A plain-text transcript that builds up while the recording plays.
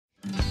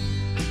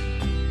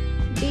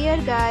dear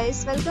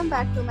guys, welcome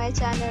back to my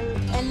channel,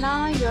 and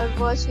now you're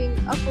watching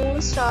a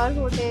 4-star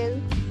hotel.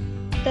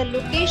 The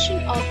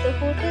location of the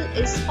hotel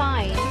is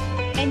fine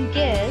and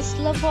guests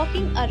love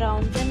walking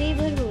around the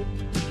neighborhood.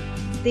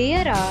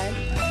 There are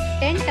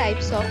 10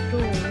 types of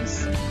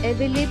rooms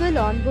available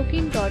on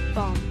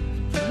booking.com.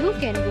 You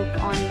can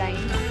book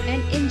online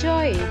and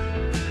enjoy it.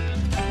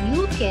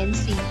 You can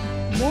see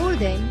more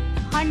than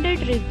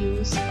 100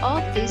 reviews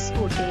of this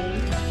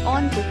hotel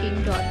on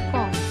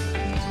booking.com.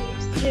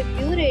 Its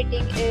review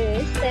rating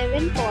is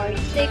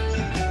 7.6,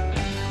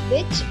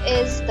 which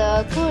is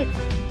the good.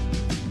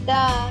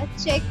 The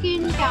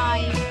check-in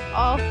time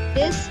of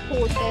this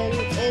hotel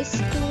is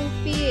 2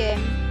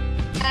 p.m.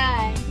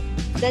 and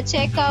the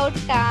checkout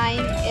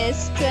time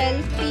is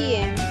 12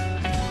 p.m.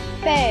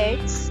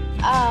 Pets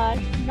are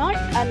not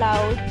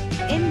allowed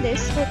in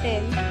this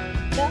hotel.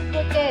 The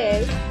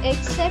hotel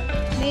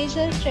accepts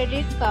major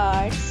credit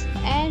cards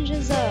and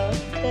reserves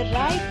the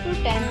right to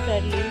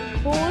temporarily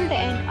hold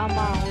an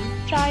amount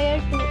prior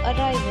to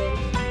arrival.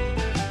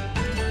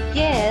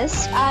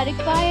 Guests are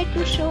required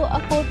to show a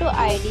photo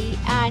ID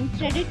and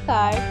credit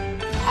card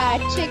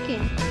at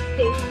check-in.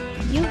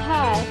 If you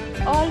have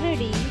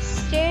already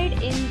stayed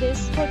in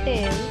this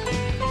hotel,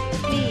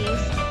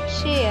 please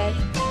share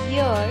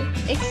your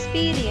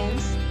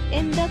experience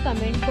in the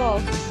comment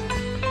box.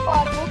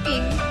 For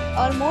booking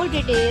or more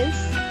details,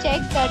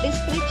 check the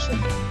description.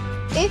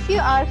 If you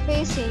are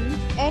facing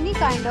any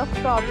kind of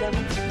problem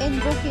in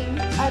booking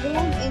a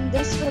room in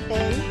this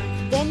hotel,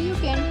 then you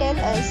can tell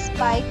us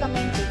by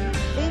commenting.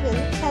 We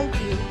will help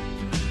you.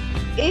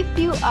 If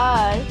you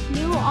are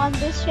new on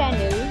this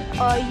channel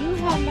or you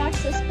have not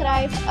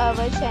subscribed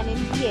our channel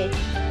yet,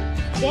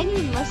 then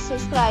you must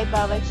subscribe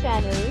our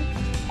channel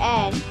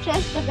and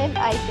press the bell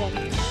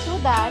icon so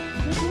that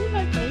you do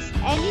not miss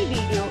any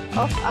video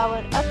of our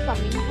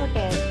upcoming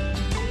hotel.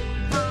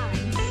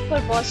 Thanks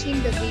for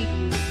watching the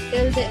video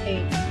till the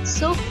end.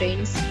 So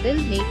friends, we'll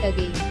meet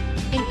again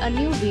in a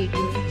new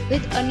video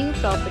with a new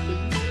property.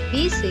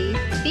 Be safe,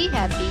 be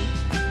happy.